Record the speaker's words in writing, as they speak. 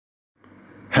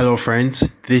Hello, friends.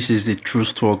 This is the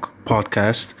Truth Talk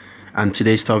podcast, and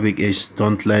today's topic is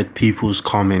don't let people's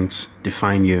comments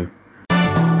define you.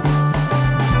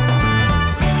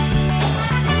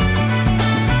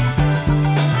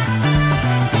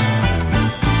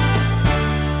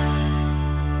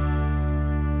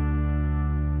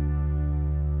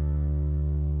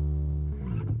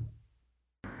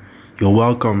 You're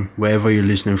welcome wherever you're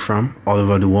listening from, all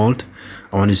over the world.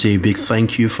 I want to say a big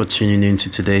thank you for tuning in to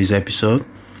today's episode.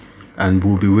 And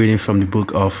we'll be reading from the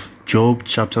book of Job,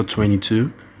 chapter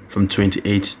 22, from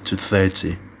 28 to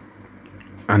 30.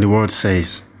 And the word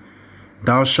says,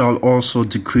 Thou shalt also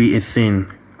decree a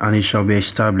thing, and it shall be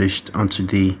established unto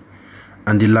thee,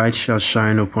 and the light shall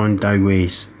shine upon thy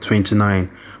ways.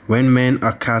 29. When men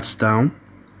are cast down,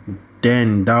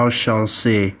 then thou shalt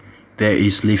say, There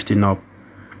is lifting up,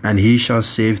 and he shall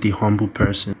save the humble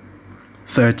person.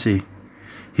 30.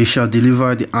 He shall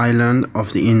deliver the island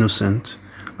of the innocent,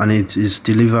 and it is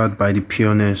delivered by the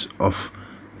pureness of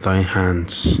thy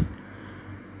hands.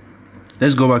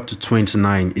 Let's go back to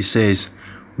 29. It says,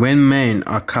 When men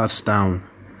are cast down,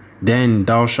 then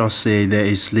thou shalt say, There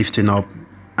is lifting up,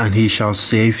 and he shall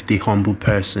save the humble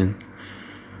person.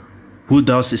 Who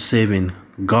does the saving?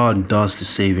 God does the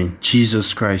saving.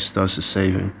 Jesus Christ does the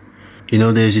saving. You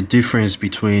know, there's a difference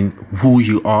between who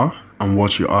you are and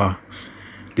what you are.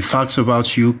 The facts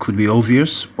about you could be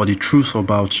obvious, but the truth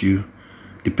about you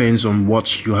depends on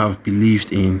what you have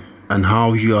believed in and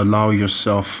how you allow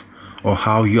yourself or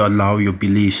how you allow your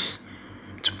beliefs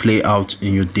to play out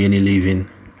in your daily living.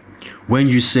 When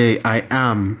you say, I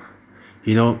am,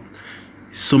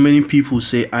 so many people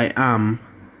say, I am,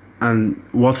 and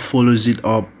what follows it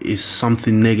up is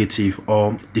something negative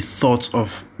or the thoughts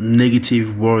of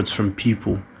negative words from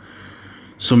people.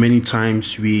 So many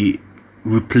times we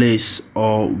replace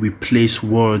or we place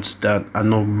words that are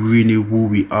not really who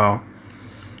we are,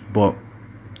 but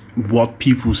what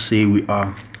people say we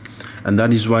are. And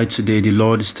that is why today the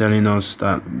Lord is telling us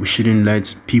that we shouldn't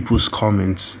let people's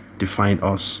comments define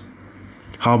us.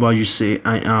 How about you say,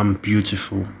 I am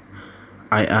beautiful.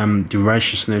 I am the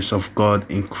righteousness of God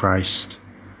in Christ.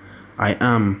 I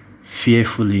am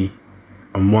fearfully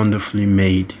and wonderfully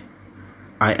made.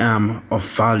 I am of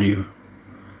value.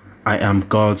 I am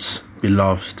God's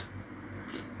beloved.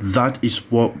 That is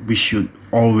what we should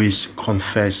always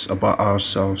confess about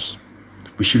ourselves.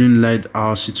 We shouldn't let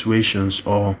our situations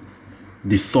or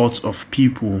the thoughts of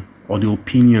people or the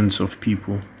opinions of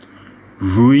people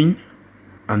ruin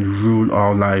and rule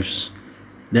our lives.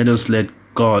 Let us let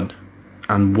God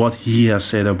and what He has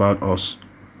said about us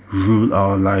rule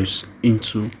our lives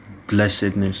into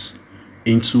blessedness,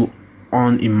 into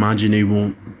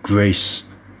unimaginable grace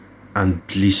and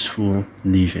blissful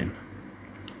living.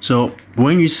 So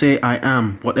when you say I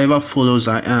am, whatever follows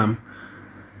I am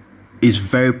is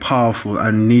very powerful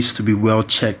and needs to be well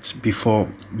checked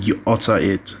before you utter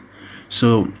it.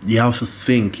 So you have to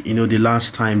think, the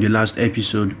last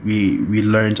episode we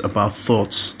learned about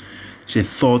thoughts. Say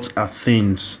thoughts are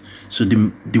things. So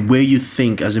the way you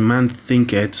think, as a man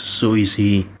thinketh, so is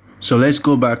he. So let's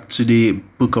go back to the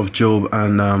book of Job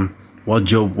and what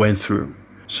Job went through.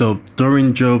 So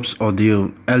during Job's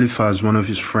ordeal, Eliphaz, one of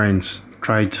his friends,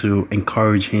 tried to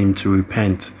encourage him to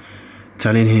repent,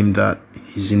 telling him that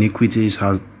his iniquities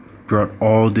had brought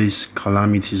all these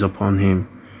calamities upon him.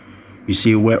 You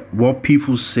see, what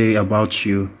people say about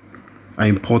you are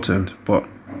important, but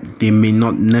they may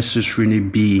not necessarily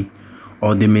be,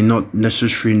 or they may not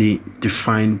necessarily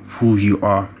define who you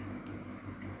are.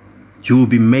 You will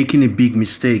be making a big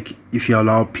mistake if you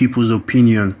allow people's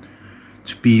opinion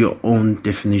to be your own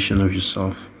definition of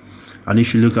yourself. And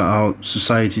if you look at our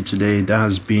society today, that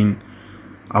has been,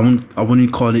 I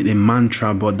wouldn't call it a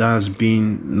mantra, but that has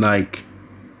been like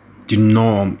the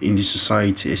norm in the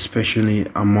society, especially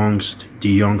amongst the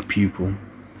young people.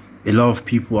 A lot of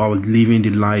people are living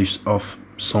the lives of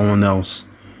someone else.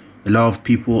 A lot of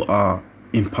people are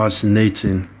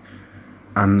impersonating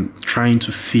and trying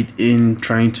to fit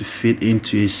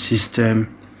into a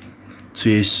system, to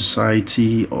a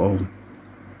society, or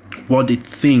what they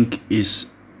think is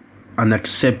an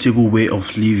acceptable way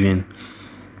of living.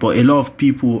 But a lot of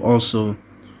people also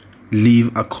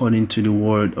live according to the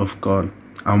word of God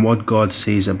and what God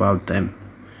says about them.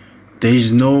 There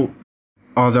is no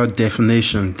other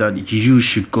definition that you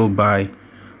should go by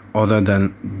other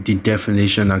than the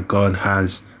definition that God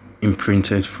has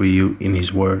imprinted for you in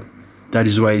His word. That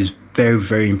is why it's very,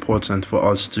 very important for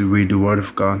us to read the word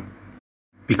of God,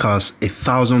 because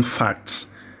 1,000 facts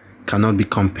cannot be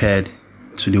compared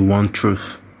to the one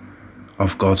truth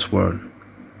of God's word.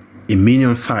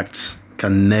 1,000,000 facts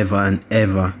can never and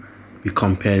ever be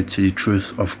compared to the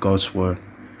truth of God's word.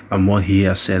 and what he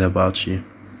has said about you.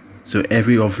 So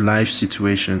every of life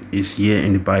situation is here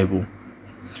in the Bible.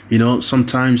 You know,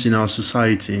 sometimes in our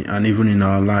society and even in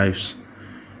our lives,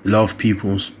 a lot of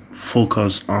people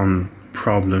focus on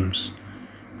problems.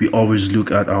 We always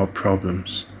look at our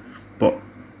problems. But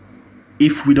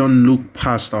if we don't look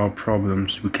past our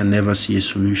problems, we can never see a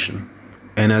solution.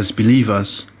 And as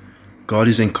believers, God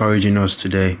is encouraging us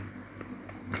today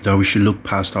that we should look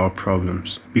past our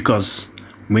problems. Because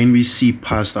when we see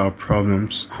past our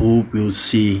problems, who we'll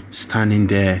see standing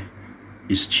there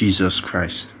is Jesus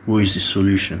Christ, who is the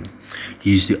solution.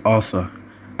 He is the author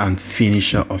and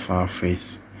finisher of our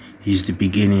faith. He is the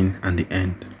beginning and the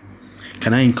end.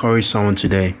 Can I encourage someone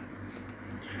today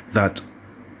that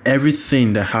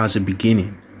everything that has a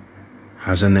beginning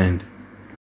has an end?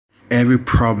 Every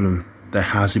problem that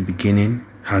has a beginning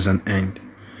has an end.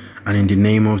 And in the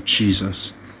name of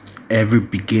Jesus, every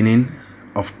beginning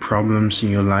of problems in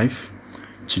your life,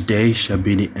 today shall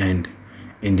be the end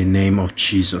in the name of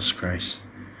Jesus Christ.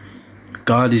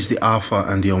 God is the Alpha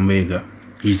and the Omega.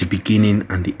 He is the beginning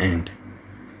and the end.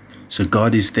 So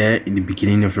God is there in the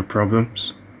beginning of your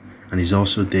problems, and He's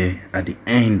also there at the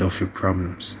end of your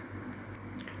problems.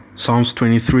 Psalms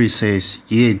 23 says,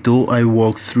 "Yea, though I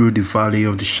walk through the valley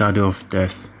of the shadow of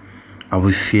death, I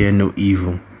will fear no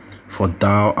evil, for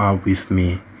thou art with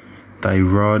me. Thy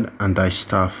rod and thy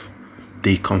staff,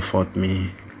 they comfort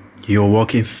me." You're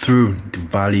walking through the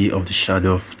valley of the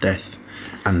shadow of death,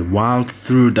 and while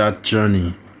through that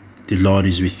journey, the Lord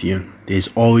is with you. There's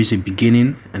always a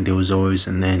beginning and there was always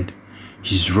an end.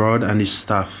 His rod and his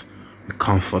staff will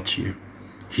comfort you.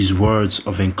 His words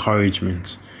of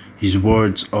encouragement, his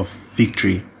words of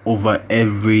victory over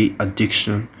every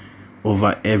addiction,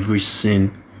 over every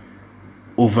sin,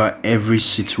 over every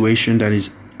situation that is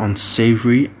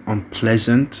unsavory,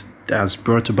 unpleasant, that has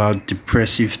brought about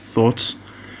depressive thoughts.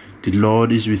 The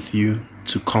Lord is with you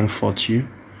to comfort you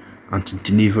and to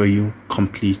deliver you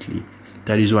completely.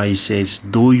 That is why he says,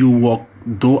 though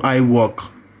I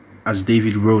walk, as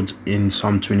David wrote in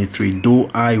Psalm 23, though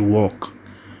I walk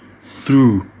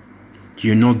through,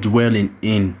 you're not dwelling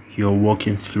in, you're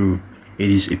walking through. It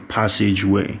is a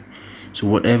passageway. So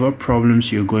whatever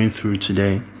problems you're going through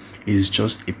today, it is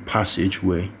just a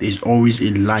passageway. There's always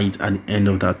a light at the end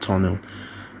of that tunnel,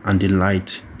 and the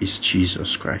light is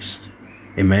Jesus Christ.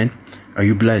 Amen. Are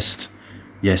you blessed?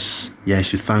 Yes, we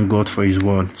thank God for his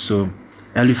word. So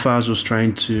Eliphaz was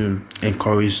trying to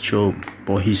encourage Job,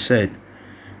 but he said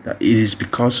that it is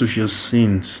because of your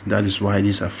sins, that is why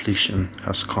this affliction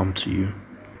has come to you.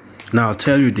 Now I'll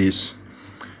tell you this,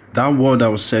 that word that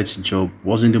was said to Job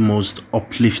wasn't the most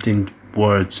uplifting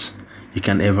words you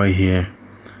can ever hear.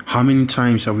 How many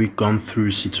times have we gone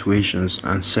through situations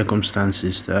and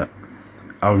circumstances that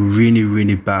are really,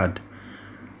 really bad?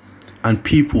 And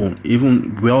people,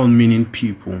 even well-meaning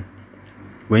people,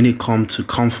 when they come to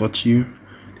comfort you,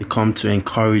 they come to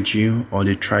encourage you, or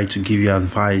they try to give you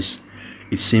advice,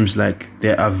 it seems like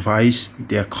their advice,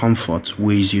 their comfort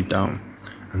weighs you down.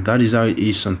 And that is how it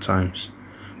is sometimes.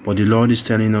 But the Lord is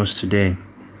telling us today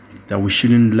that we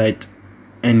shouldn't let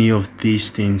any of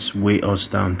these things weigh us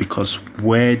down, because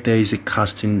where there is a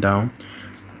casting down,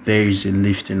 there is a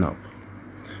lifting up.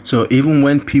 So even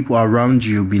when people around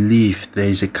you believe there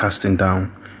is a casting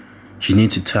down, you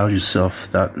need to tell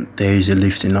yourself that there is a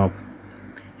lifting up.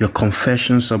 Your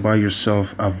confessions about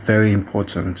yourself are very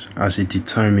important as it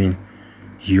determines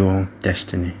your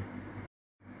destiny.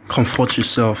 Comfort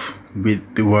yourself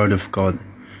with the word of God.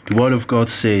 The word of God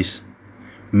says,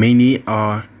 "Many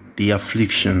are the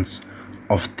afflictions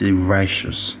of the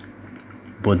righteous,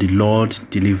 but the Lord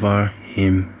deliver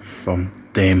him from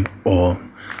them all."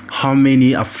 How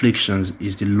many afflictions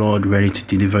is the Lord ready to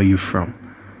deliver you from?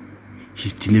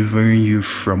 He's delivering you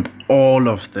from all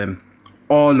of them.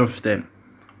 All of them.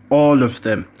 All of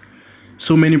them.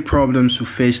 So many problems we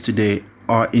face today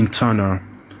are internal.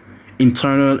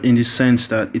 Internal in the sense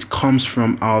that it comes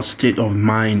from our state of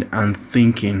mind and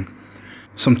thinking.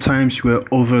 Sometimes we're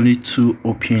overly too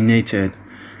opinionated,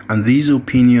 and these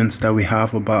opinions that we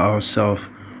have about ourselves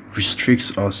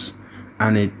restricts us,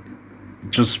 and it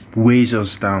just weighs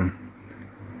us down.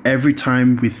 Every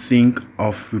time we think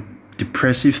of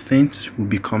depressive things, we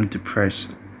become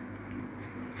depressed.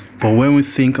 But when we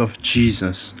think of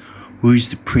Jesus, who is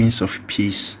the Prince of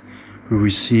Peace, we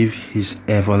receive his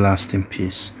everlasting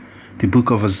peace. The book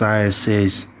of Isaiah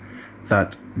says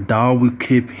that thou wilt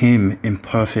keep him in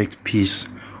perfect peace,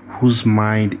 whose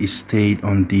mind is stayed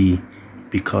on thee,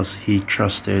 because he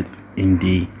trusted in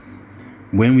thee.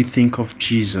 When we think of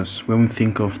Jesus, when we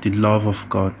think of the love of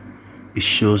God, it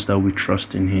shows that we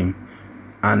trust in him.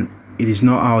 And it is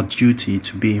not our duty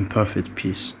to be in perfect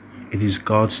peace. it is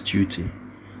God's duty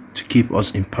to keep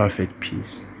us in perfect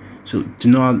peace. So do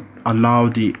not allow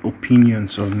the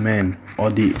opinions of men or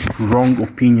the wrong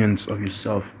opinions of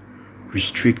yourself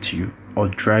restrict you or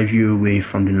drive you away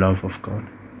from the love of God.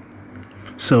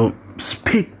 So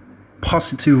speak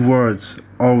positive words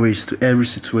always to every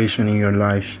situation in your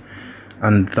life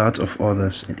and that of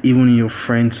others, and even in your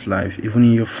friend's life, even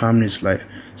in your family's life.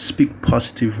 Speak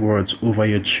positive words over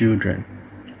your children.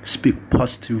 Speak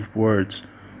positive words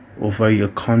over your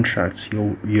contracts,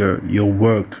 your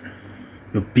work,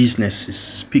 your businesses.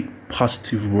 Speak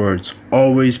positive words.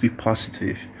 Always be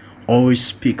positive. Always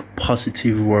speak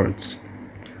positive words.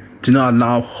 Do not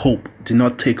allow hope. Do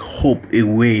not take hope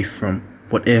away from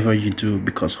whatever you do,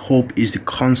 because hope is the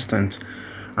constant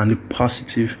and the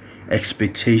positive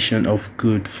expectation of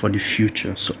good for the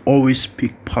future. So always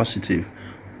speak positive.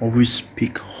 Always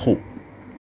speak hope.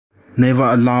 Never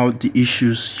allow the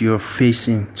issues you're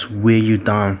facing to weigh you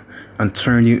down and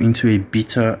turn you into a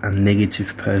bitter and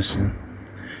negative person.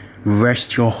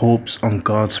 Rest your hopes on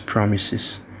God's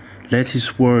promises. Let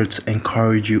His words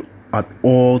encourage you at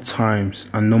all times,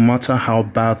 and no matter how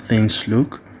bad things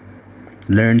look,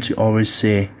 learn to always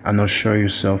say and assure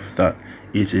yourself that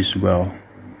it is well.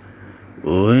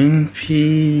 When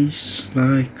peace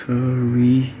like a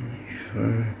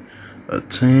river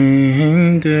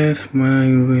attendeth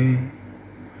my way,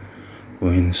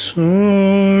 when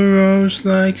sorrows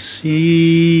like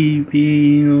sea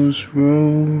billows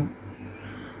roll,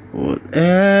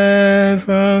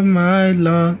 whatever my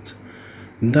lot,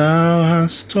 Thou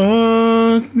hast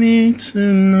taught me to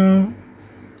know,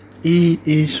 it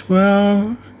is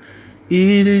well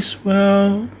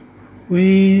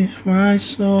with my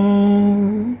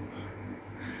soul.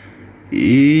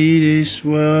 It is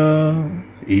well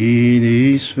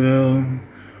with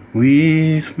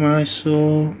my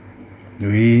soul,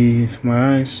 with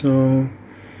my soul.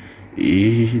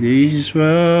 It is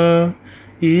well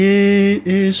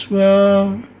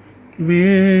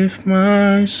with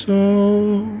my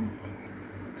soul.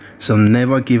 So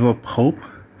never give up hope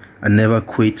and never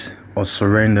quit or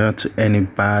surrender to any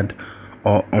bad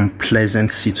or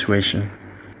unpleasant situation.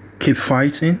 Keep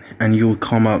fighting and you will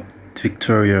come out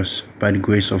victorious by the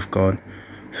grace of God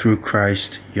through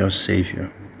Christ your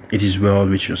Savior. It is well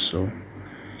with your soul.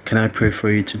 Can I pray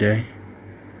for you today?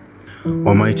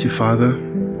 Almighty Father,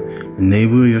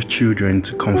 enable your children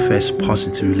to confess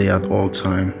positively at all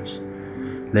times.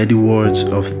 Let the words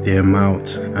of their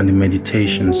mouth and the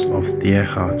meditations of their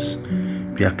hearts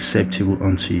be acceptable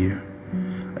unto you.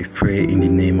 I pray in the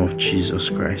name of Jesus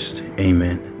Christ.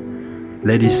 Amen.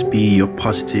 Let this be your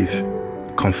positive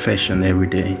confession every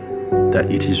day,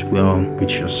 that it is well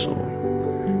with your soul.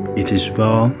 It is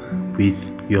well with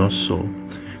your soul.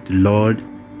 The Lord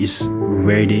is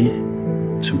ready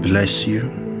to bless you,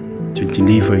 to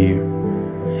deliver you.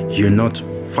 You're not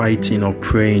fighting or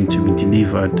praying to be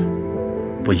delivered,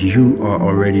 but you are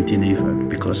already delivered,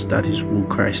 because that is who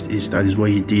Christ is. That is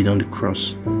what He did on the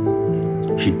cross.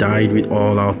 He died with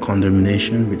all our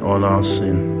condemnation, with all our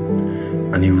sin,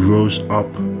 and He rose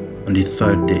up on the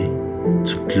third day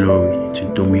to glory, to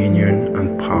dominion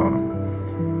and power.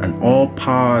 And all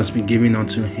power has been given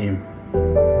unto Him.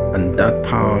 And that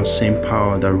power, same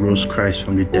power that rose Christ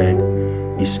from the dead,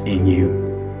 is in you.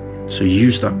 So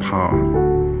use that power.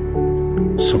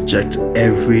 Subject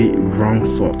every wrong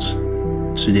thought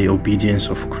to the obedience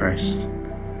of Christ,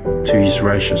 to His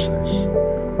righteousness.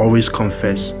 Always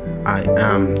confess, I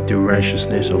am the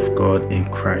righteousness of God in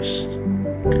Christ.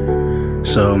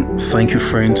 So thank you,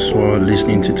 friends, for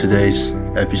listening to today's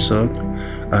episode.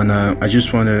 And I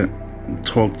just want to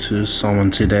talk to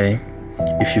someone today.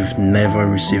 If you've never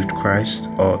received Christ,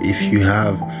 or if you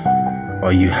have,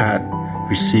 or you had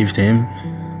received Him,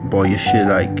 but you feel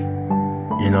like,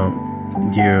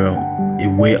 you're a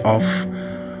way off,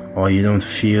 or you don't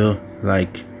feel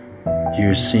like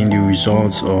you're seeing the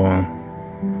results, or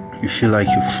you feel like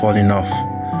you've fallen off,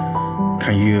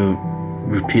 can you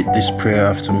repeat this prayer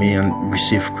after me and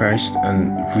receive Christ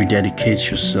and rededicate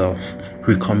yourself,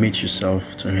 recommit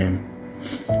yourself to Him?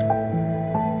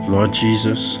 Lord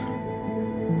Jesus,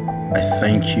 I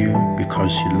thank you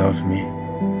because you love me.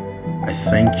 I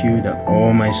thank you that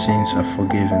all my sins are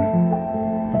forgiven.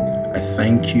 I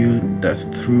thank you that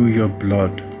through your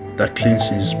blood that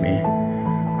cleanses me,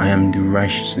 I am the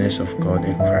righteousness of God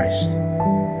in Christ.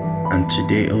 And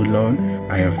today, O Lord,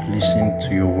 I have listened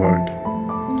to your word,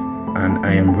 and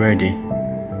I am ready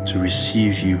to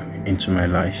receive you into my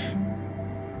life.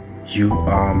 You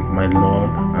are my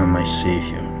Lord and my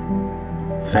Savior.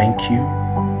 Thank you,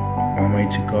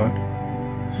 Almighty God.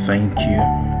 Thank you,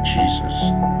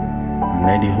 Jesus. And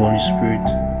let the Holy Spirit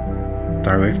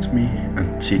direct me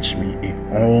and teach me in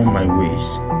all my ways.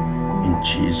 In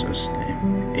Jesus'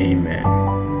 name,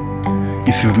 amen.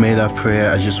 If you've made that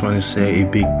prayer, I just want to say a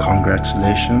big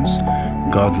congratulations.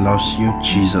 God loves you,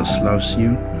 Jesus loves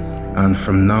you, and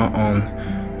from now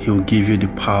on, He will give you the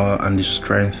power and the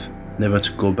strength never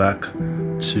to go back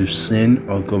to sin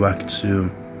or go back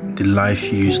to the life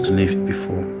you used to live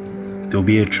before. There will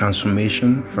be a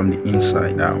transformation from the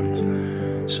inside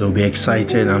out. So be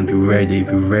excited and be ready.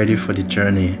 Be ready for the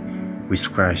journey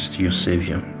with Christ, your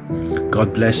Savior.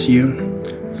 God bless you.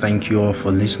 Thank you all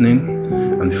for listening.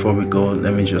 And before we go,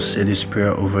 let me just say this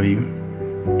prayer over you.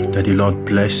 That the Lord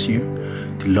bless you,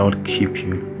 the Lord keep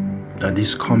you. That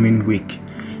this coming week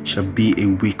shall be a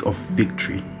week of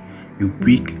victory, a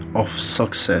week of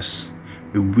success,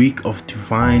 a week of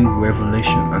divine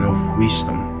revelation and of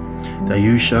wisdom. That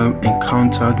you shall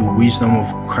encounter the wisdom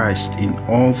of Christ in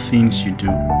all things you do.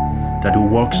 That the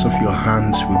works of your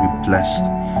hands will be blessed.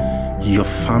 Your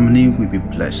family will be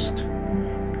blessed.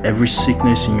 Every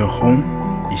sickness in your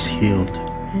home is healed.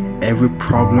 Every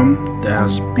problem that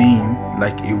has been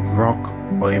like a rock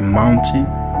or a mountain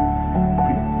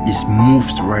is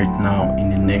moved right now in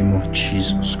the name of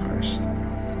Jesus Christ.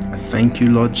 I thank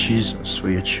you, Lord Jesus, for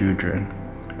your children.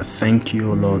 I thank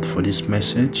you, O Lord, for this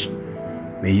message.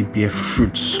 May it bear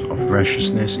fruits of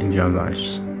righteousness in their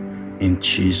lives. In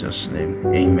Jesus' name,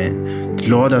 amen. The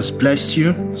Lord has blessed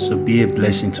you, so be a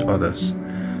blessing to others.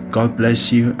 God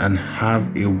bless you and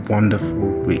have a wonderful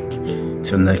week.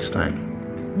 Till next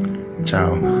time.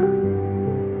 Ciao.